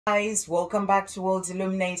Guys, welcome back to World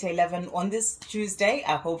Illuminator 11 on this Tuesday.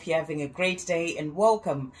 I hope you're having a great day and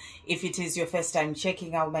welcome if it is your first time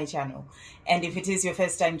checking out my channel. And if it is your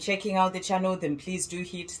first time checking out the channel, then please do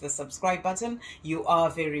hit the subscribe button. You are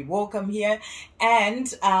very welcome here.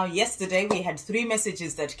 And yesterday we had 3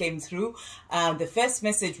 messages that came through. The first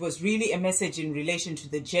message was really a message in relation to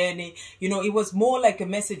the journey. You know, it was more like a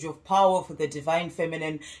message of power for the divine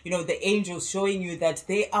feminine. You know, the angels showing you that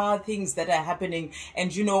there are things that are happening,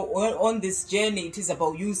 and you know, on this journey, it is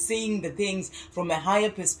about you seeing the things from a higher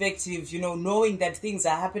perspective, you know, knowing that things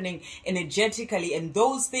are happening energetically, and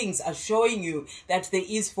those things are showing you that there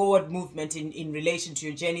is forward movement in relation to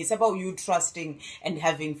your journey. It's about you trusting and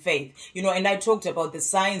having faith, you know. And I talked about the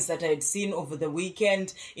signs that I had seen over the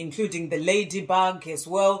weekend, including the ladybug as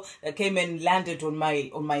well that came and landed on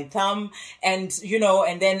my thumb, and you know,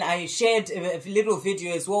 and then I shared a little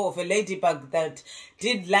video as well of a ladybug that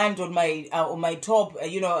did land on my top,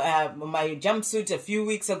 my jumpsuit a few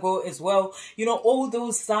weeks ago as well. You know, all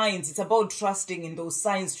those signs, it's about trusting in those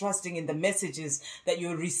signs, trusting in the messages that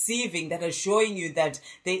you're receiving that are showing you that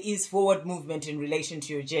there is forward movement in relation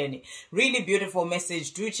to your journey. Really beautiful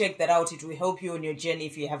message. Do check that out. It will help you on your journey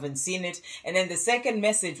if you haven't seen it. And then the second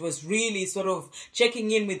message was really sort of checking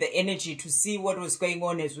in with the energy to see what was going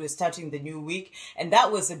on as we're starting the new week. And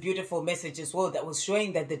that was a beautiful message as well, that was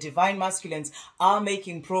showing that the divine masculines are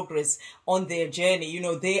making progress on their journey. You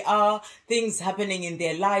know, there are things happening in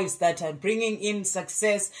their lives that are bringing in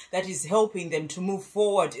success, that is helping them to move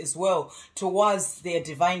forward as well towards their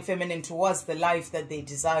divine feminine, towards the life that they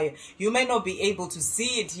desire. You may not be able to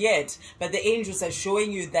see it yet, but the angels are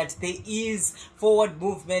showing you that there is forward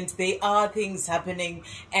movement, there are things happening,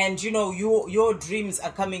 and you know, your dreams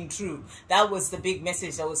are coming true. That was the big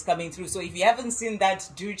message that was coming through. So if you haven't seen that,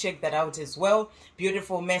 do check that out as well.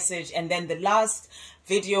 Beautiful message. And then the last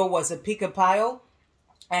video was a pick a pile.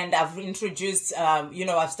 And I've introduced,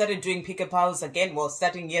 I've started doing pick a piles again, well,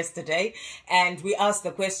 starting yesterday. And we asked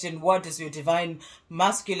the question, what does your divine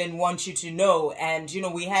masculine want you to know? And, you know,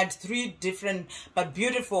 we had 3 different but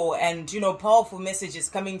beautiful and, you know, powerful messages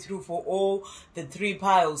coming through for all the 3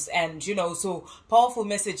 piles. And, you know, so powerful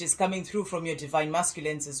messages coming through from your divine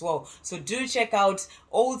masculines as well. So do check out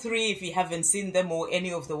all 3 if you haven't seen them, or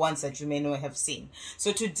any of the ones that you may not have seen.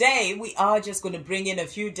 So today we are just going to bring in a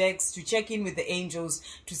few decks to check in with the angels,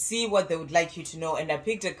 to see what they would like you to know. And I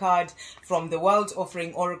picked a card from the World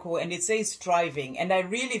Offering Oracle, and it says striving. And I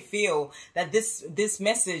really feel that this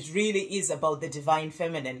message really is about the divine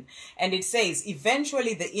feminine. And it says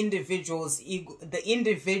eventually the individual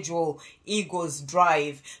ego's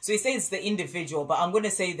drive. So it says the individual, but I'm going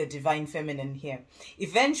to say the divine feminine here.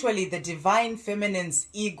 Eventually the divine feminine's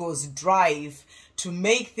ego's drive to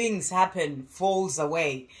make things happen falls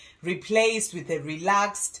away, replaced with a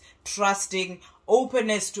relaxed, trusting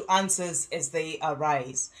openness to answers as they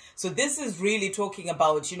arise. So this is really talking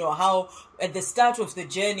about, you know, how at the start of the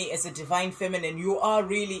journey as a divine feminine, you are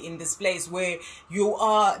really in this place where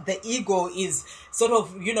the ego is sort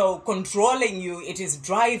of, you know, controlling you. It is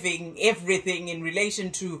driving everything in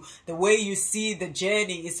relation to the way you see the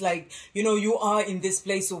journey. It's like, you know, you are in this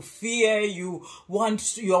place of fear. You're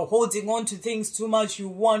holding on to things too much. You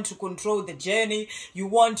want to control the journey. You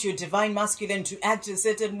want your divine masculine to act a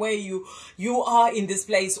certain way. You are in this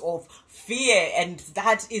place of fear, and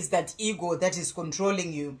that is that ego that is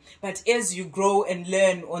controlling you. But as you grow and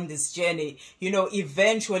learn on this journey, you know,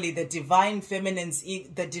 eventually the divine feminine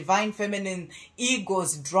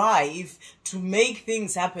ego's drive to make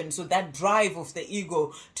things happen, so that drive of the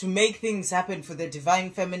ego to make things happen for the divine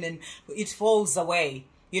feminine, it falls away.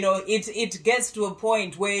 You know, it gets to a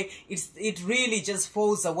point where it really just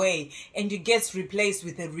falls away, and it gets replaced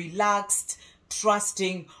with a relaxed,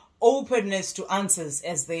 trusting openness to answers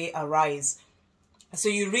as they arise. So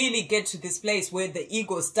you really get to this place where the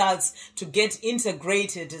ego starts to get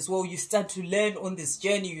integrated as well. You start to learn on this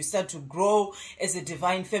journey. You start to grow as a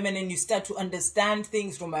divine feminine. You start to understand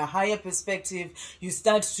things from a higher perspective. You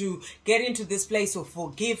start to get into this place of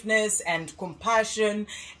forgiveness and compassion,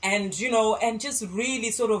 and, you know, and just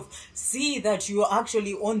really sort of see that you are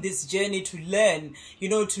actually on this journey to learn, you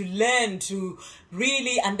know, to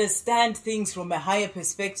really understand things from a higher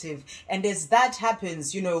perspective. And as that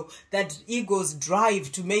happens, you know, that ego's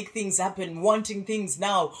drive to make things happen, wanting things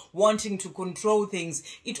now, wanting to control things,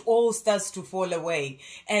 it all starts to fall away.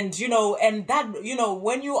 And, you know, and that, you know,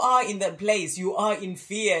 when you are in that place, you are in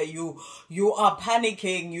fear, you are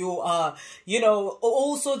panicking, you are, you know,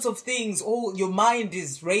 all sorts of things, your mind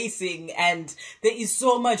is racing, and there is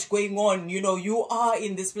so much going on. You know, you are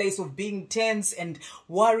in this place of being tense and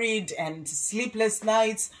worried and sleepless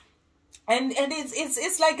nights. And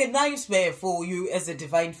it's like a nightmare for you as a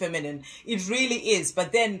divine feminine. It really is.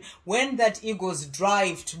 But then when that ego's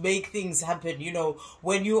drive to make things happen, you know,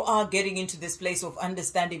 when you are getting into this place of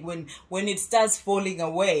understanding, when it starts falling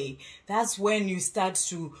away, that's when you start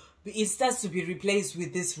to, it starts to be replaced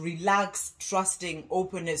with this relaxed, trusting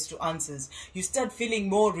openness to answers. You start feeling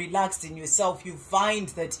more relaxed in yourself. You find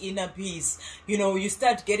that inner peace. You know, you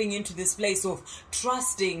start getting into this place of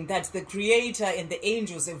trusting that the Creator and the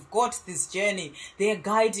angels have got this journey. They are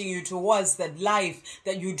guiding you towards that life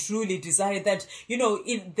that you truly desire. That, you know,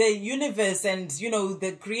 in the universe and, you know,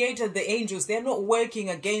 the Creator, the angels, they're not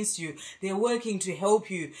working against you. They're working to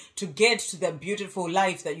help you to get to the beautiful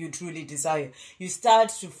life that you truly desire. You start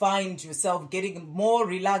to find yourself getting more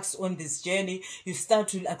relaxed on this journey. You start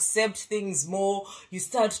to accept things more. You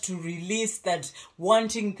start to release that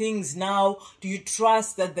wanting things now. Do you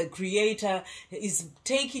trust that the Creator is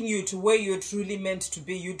taking you to where you're truly meant to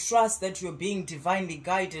be? You trust that you're being divinely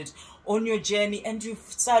guided on your journey, and you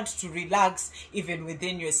start to relax even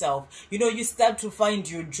within yourself. You know, you start to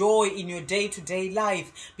find your joy in your day-to-day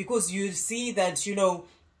life, because you see that, you know,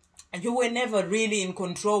 you were never really in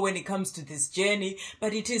control when it comes to this journey,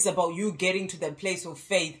 but it is about you getting to that place of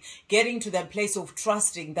faith, getting to that place of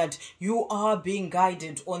trusting that you are being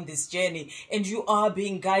guided on this journey, and you are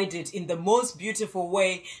being guided in the most beautiful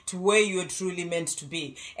way to where you're truly meant to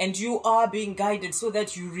be. And you are being guided so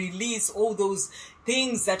that you release all those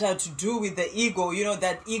things that are to do with the ego, you know,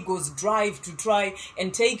 that ego's drive to try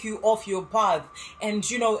and take you off your path. And,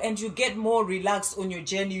 you know, and you get more relaxed on your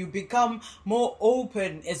journey. You become more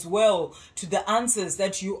open as well to the answers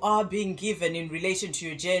that you are being given in relation to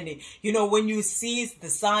your journey. You know, when you see the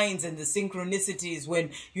signs and the synchronicities,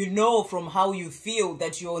 when you know from how you feel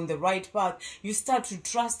that you're on the right path, you start to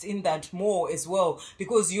trust in that more as well,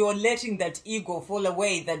 because you're letting that ego fall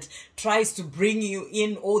away that tries to bring you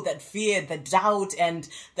in all that fear, the doubt, and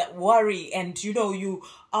that worry. And, you know, you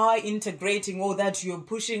are integrating all that, you're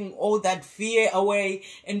pushing all that fear away,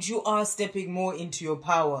 and you are stepping more into your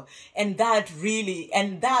power. And that really,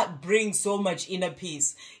 and that brings so much inner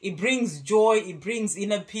peace. It brings joy, it brings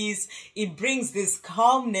inner peace, it brings this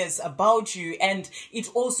calmness about you, and it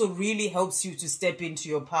also really helps you to step into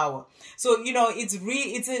your power. So, you know,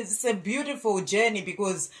 it's a beautiful journey,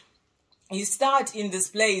 because you start in this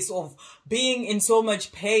place of being in so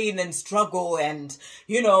much pain and struggle and,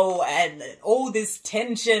 you know, and all this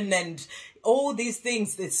tension and all these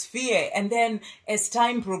things, this fear. And then as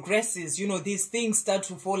time progresses, you know, these things start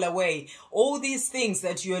to fall away. All these things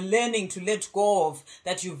that you're learning to let go of,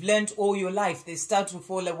 that you've learned all your life, they start to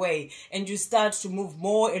fall away. And you start to move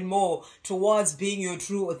more and more towards being your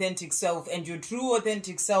true authentic self. And your true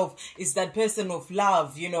authentic self is that person of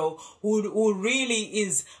love, you know, who really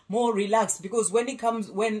is more relaxed. Because when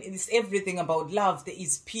it's everything about love, there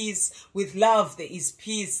is peace. With love, there is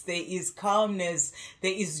peace, there is calmness,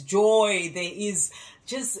 there is joy, there is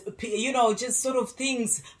just, you know, just sort of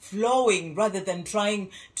things flowing rather than trying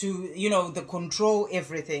to, you know, control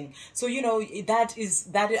everything. So, you know, that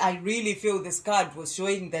I really feel this card was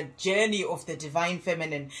showing the journey of the divine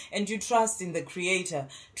feminine. And you trust in the Creator.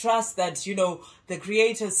 Trust that, you know, the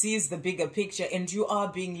Creator sees the bigger picture, and you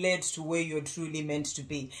are being led to where you're truly meant to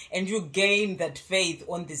be. And you gain that faith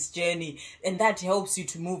on this journey, and that helps you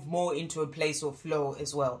to move more into a place of flow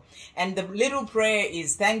as well. And the little prayer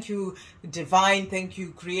is, thank you, divine, thank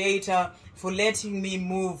you, Creator, for letting me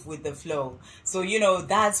move with the flow. So, you know,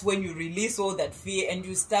 that's when you release all that fear and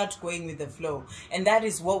you start going with the flow. And that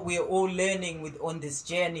is what we're all learning on this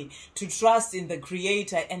journey, to trust in the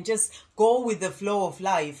Creator and just go with the flow of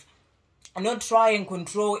life. And not try and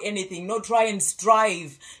control anything, not try and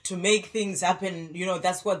strive to make things happen. You know,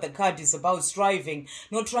 that's what the card is about, striving.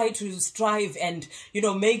 Not try to strive and, you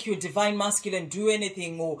know, make your divine masculine do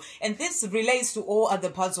anything. And this relates to all other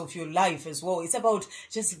parts of your life as well. It's about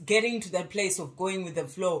just getting to that place of going with the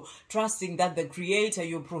flow, trusting that the Creator,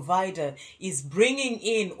 your provider, is bringing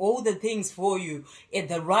in all the things for you at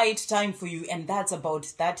the right time for you. And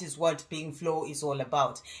that is what being flow is all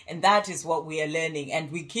about. And that is what we are learning. And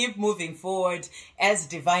we keep moving forward as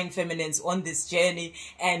divine feminines on this journey.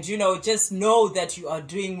 And, you know, just know that you are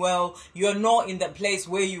doing well. You're not in the place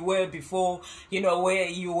where you were before, you know, where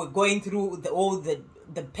you were going through all the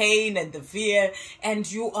pain and the fear,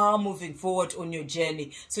 and you are moving forward on your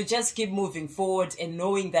journey. So just keep moving forward and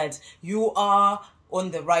knowing that you are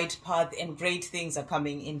on the right path and great things are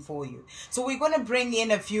coming in for you. So we're going to bring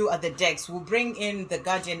in a few other decks. We'll bring in the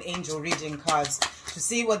Guardian Angel reading cards to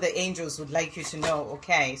see what the angels would like you to know.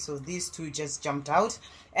 Okay, so these two just jumped out.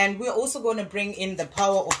 And we're also going to bring in the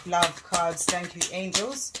Power of Love cards. Thank you,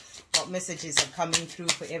 angels. What messages are coming through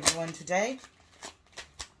for everyone today?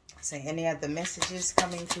 So any other messages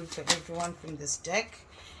coming through for everyone from this deck?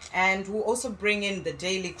 And we'll also bring in the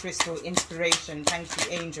daily crystal inspiration. Thank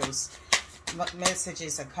you, angels. What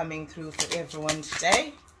messages are coming through for everyone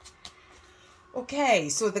today? Okay,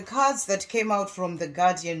 so the cards that came out from the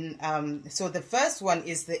Guardian, so the first one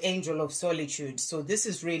is the Angel of Solitude. So this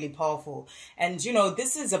is really powerful. And, you know,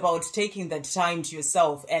 this is about taking that time to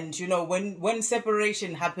yourself. And, you know, when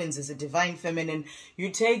separation happens as a divine feminine, you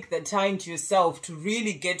take the time to yourself to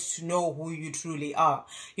really get to know who you truly are.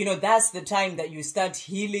 You know, that's the time that you start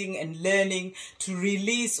healing and learning to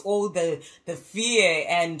release all the fear.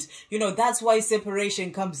 And, you know, that's why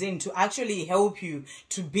separation comes in, to actually help you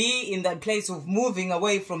to be in that place of moving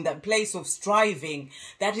away from that place of striving.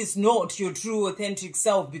 That is not your true authentic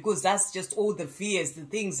self, because that's just all the fears, the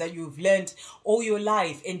things that you've learned all your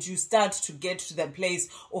life, and you start to get to that place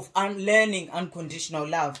of unlearning unconditional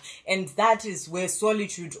love. And that is where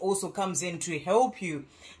solitude also comes in, to help you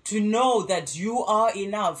to know that you are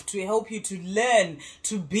enough, to help you to learn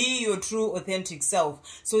to be your true authentic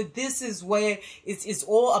self. So this is where it's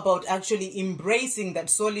all about actually embracing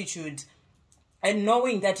that solitude and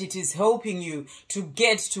knowing that it is helping you to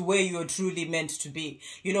get to where you're truly meant to be.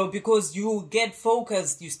 You know, because you get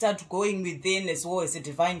focused, you start going within as well as a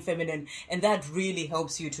divine feminine, and that really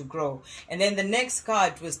helps you to grow. And then the next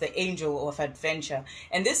card was the Angel of Adventure.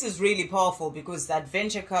 And this is really powerful because the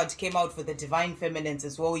Adventure card came out for the divine feminines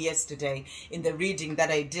as well yesterday in the reading that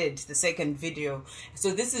I did, the second video. So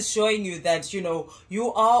this is showing you that, you know,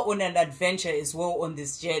 you are on an adventure as well on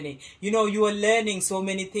this journey. You know, you are learning so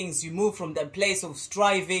many things. You move from that place of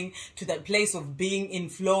striving to that place of being in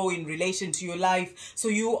flow in relation to your life. So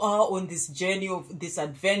you are on this journey of this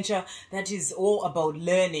adventure that is all about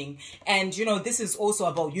learning. And, you know, this is also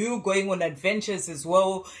about you going on adventures as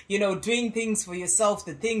well, you know, doing things for yourself,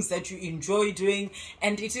 the things that you enjoy doing.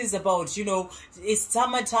 And it is about, you know, it's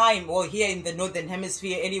summertime, or here in the Northern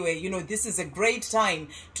Hemisphere anyway, you know, this is a great time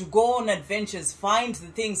to go on adventures, find the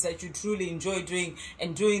things that you truly enjoy doing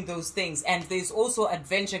and doing those things. And there's also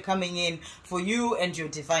adventure coming in for you and your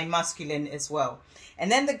divine masculine as well.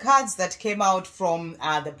 And then the cards that came out from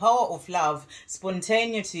the Power of Love,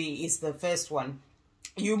 spontaneity is the first one.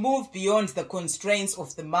 You move beyond the constraints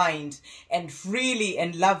of the mind and freely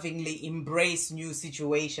and lovingly embrace new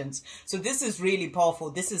situations. So this is really powerful.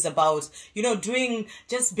 This is about, you know,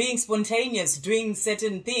 just being spontaneous, doing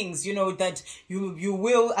certain things, you know, that you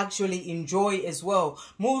will actually enjoy as well.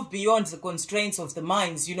 Move beyond the constraints of the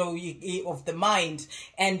minds, you know, of the mind,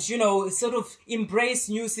 and, you know, sort of embrace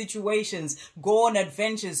new situations, go on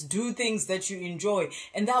adventures, do things that you enjoy.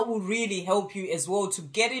 And that will really help you as well to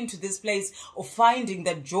get into this place of finding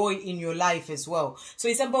that joy in your life as well. So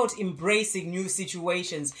it's about embracing new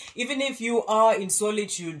situations. Even if you are in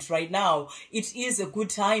solitude right now, it is a good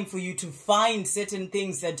time for you to find certain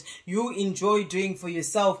things that you enjoy doing for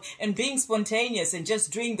yourself and being spontaneous and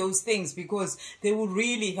just doing those things, because they will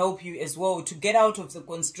really help you as well to get out of the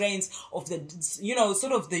constraints of the, you know,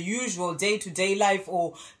 sort of the usual day-to-day life,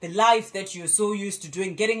 or the life that you're so used to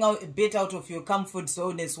doing, getting out a bit out of your comfort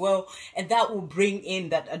zone as well. And that will bring in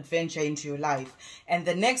that adventure into your life. And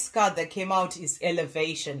the next card that came out is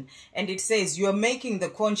Elevation. And it says, you're making the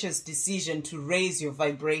conscious decision to raise your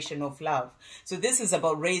vibration of love. So this is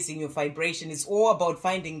about raising your vibration. It's all about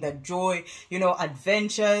finding that joy, you know,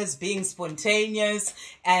 adventures, being spontaneous,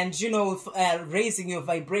 and, you know, raising your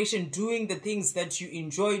vibration, doing the things that you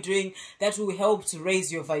enjoy doing. That will help to raise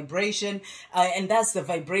your vibration. And that's the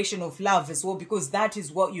vibration of love as well, because that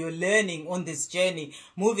is what you're learning on this journey,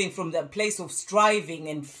 moving from that place of striving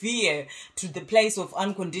and fear to the place of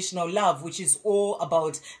unconditional love, which is all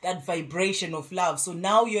about that vibration of love. So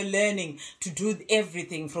now you're learning to do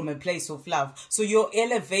everything from a place of love. So you're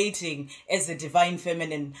elevating as a divine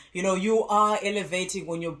feminine. You know, you are elevating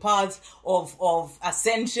on your path of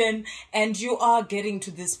ascension, and you are getting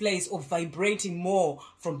to this place of vibrating more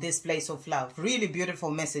from this place of love. Really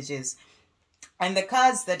beautiful messages. And the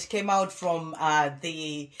cards that came out from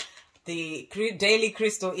the daily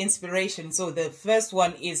crystal inspiration. So the first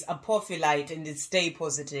one is Apophilite, and it's stay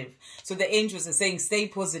positive. So the angels are saying stay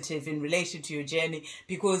positive in relation to your journey,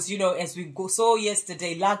 because, you know, as we saw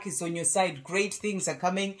yesterday, luck is on your side. Great things are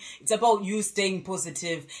coming. It's about you staying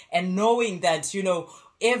positive and knowing that, you know,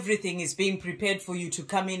 everything is being prepared for you to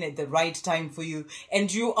come in at the right time for you,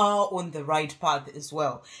 and you are on the right path as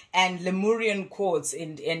well. And Lemurian quotes,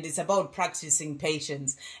 and it's about practicing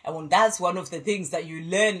patience, and that's one of the things that you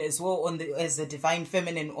learn as well as the divine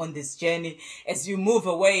feminine on this journey, as you move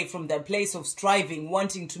away from that place of striving,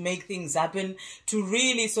 wanting to make things happen, to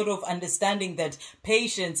really sort of understanding that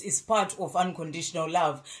patience is part of unconditional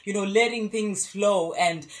love. You know, letting things flow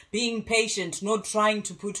and being patient, not trying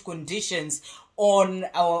to put conditions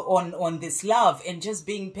on this love, and just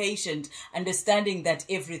being patient, understanding that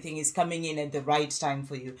everything is coming in at the right time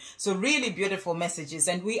for you. So really beautiful messages,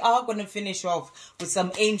 and we are going to finish off with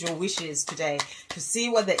some angel wishes today to see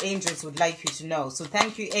what the angels would like you to know. So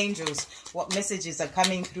thank you, angels. What messages are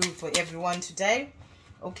coming through for everyone today?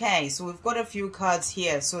 Okay, so we've got a few cards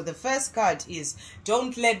here. So the first card is,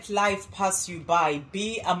 don't let life pass you by,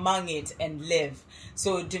 be among it and live.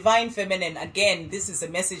 So divine feminine, again, this is a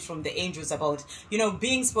message from the angels about, you know,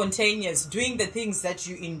 being spontaneous, doing the things that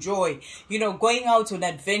you enjoy, you know, going out on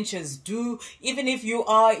adventures. Even if you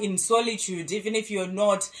are in solitude, even if you're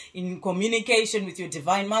not in communication with your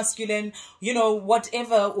divine masculine, you know,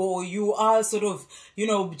 whatever, or you are sort of, you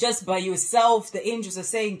know, just by yourself, the angels are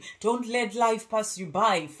saying, don't let life pass you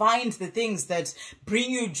by. Find the things that bring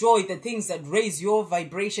you joy, the things that raise your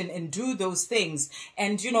vibration, and do those things,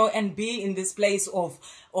 and, you know, and be in this place of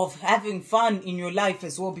having fun in your life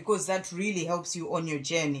as well, because that really helps you on your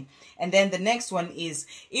journey. And then the next one is,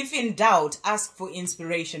 if in doubt, ask for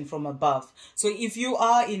inspiration from above. So if you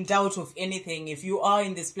are in doubt of anything, if you are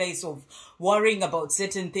in this place of worrying about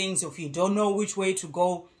certain things, or if you don't know which way to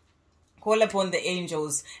go, call upon the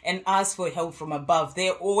angels and ask for help from above.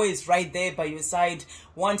 They're always right there by your side,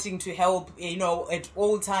 wanting to help, you know, at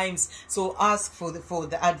all times. So ask for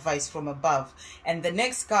the advice from above. And the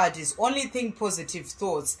next card is, only think positive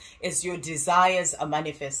thoughts as your desires are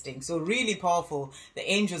manifesting. So really powerful. The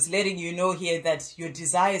angels letting you know here that your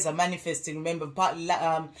desires are manifesting. Remember,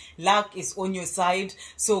 luck is on your side.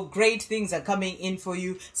 So great things are coming in for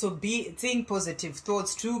you. So think positive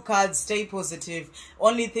thoughts. 2 cards, stay positive.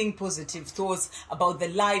 Only think positive thoughts about the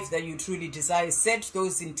life that you truly desire. Set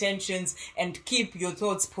those intentions and keep your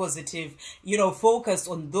thoughts positive, you know, focus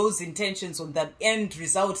on those intentions, on that end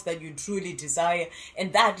result that you truly desire,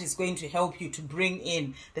 and that is going to help you to bring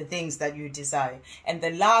in the things that you desire. And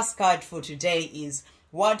the last card for today is,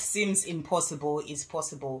 what seems impossible is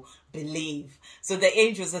possible. Believe. So the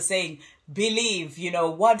angels are saying, believe, you know,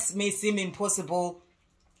 what may seem impossible,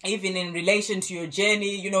 even in relation to your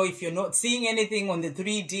journey, you know, if you're not seeing anything on the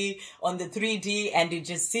 3D, and it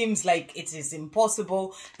just seems like it is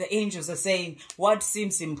impossible, the angels are saying, what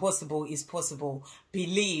seems impossible is possible.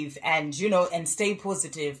 Believe, and, you know, and stay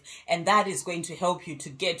positive, and that is going to help you to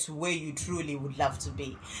get to where you truly would love to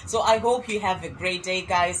be. So I hope you have a great day,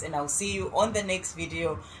 guys, and I'll see you on the next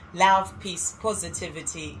video. Love, peace,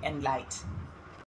 positivity, and light.